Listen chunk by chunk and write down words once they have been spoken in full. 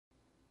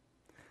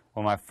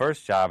Well, my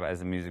first job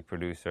as a music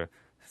producer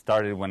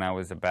started when I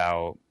was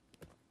about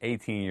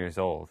 18 years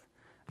old.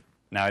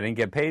 Now, I didn't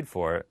get paid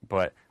for it,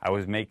 but I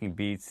was making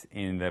beats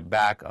in the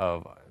back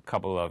of a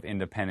couple of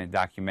independent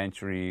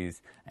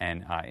documentaries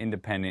and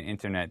independent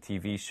internet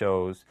TV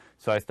shows.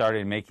 So I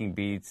started making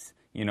beats,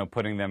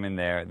 putting them in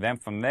there. Then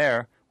from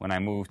there, when I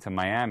moved to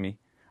Miami,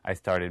 I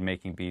started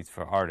making beats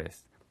for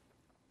artists.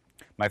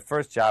 My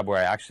first job where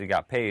I actually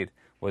got paid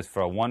was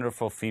for a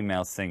wonderful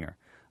female singer.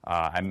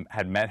 I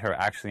had met her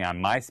actually on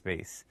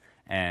MySpace,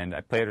 and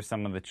I played her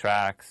some of the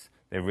tracks.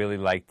 They really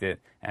liked it,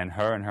 and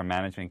her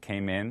management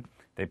came in.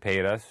 They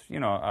paid us,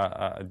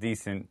 a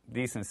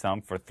decent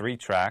sum for 3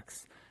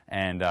 tracks,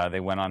 and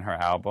they went on her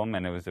album,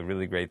 and it was a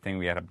really great thing.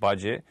 We had a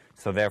budget,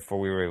 so therefore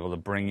we were able to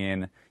bring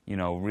in,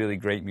 really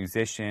great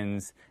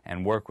musicians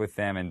and work with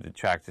them, and the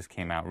track just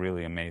came out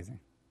really amazing.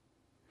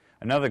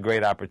 Another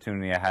great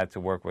opportunity I had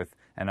to work with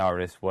an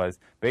artist was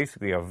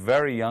basically a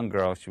very young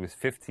girl. She was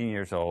 15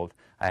 years old.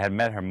 I had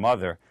met her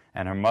mother,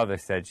 and her mother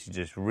said she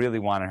just really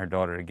wanted her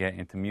daughter to get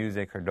into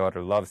music. Her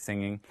daughter loved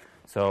singing.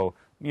 So,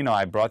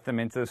 I brought them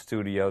into the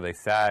studio. They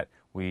sat,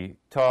 we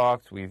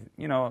talked, we,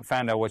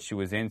 found out what she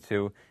was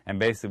into, and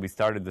basically we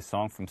started the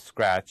song from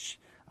scratch,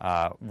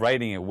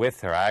 writing it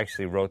with her. I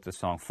actually wrote the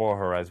song for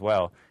her as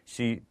well.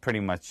 She pretty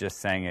much just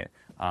sang it.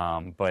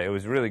 But it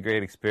was a really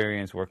great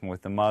experience working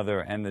with the mother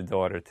and the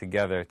daughter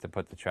together to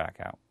put the track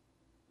out.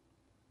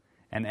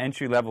 An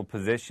entry-level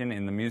position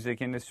in the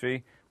music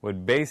industry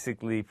would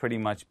basically pretty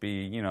much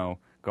be,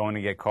 going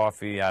to get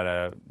coffee at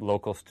a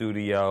local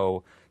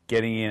studio,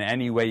 getting in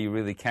any way you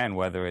really can,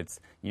 whether it's,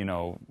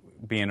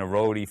 being a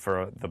roadie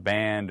for the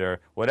band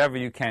or whatever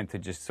you can to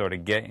just sort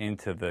of get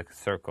into the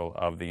circle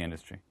of the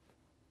industry.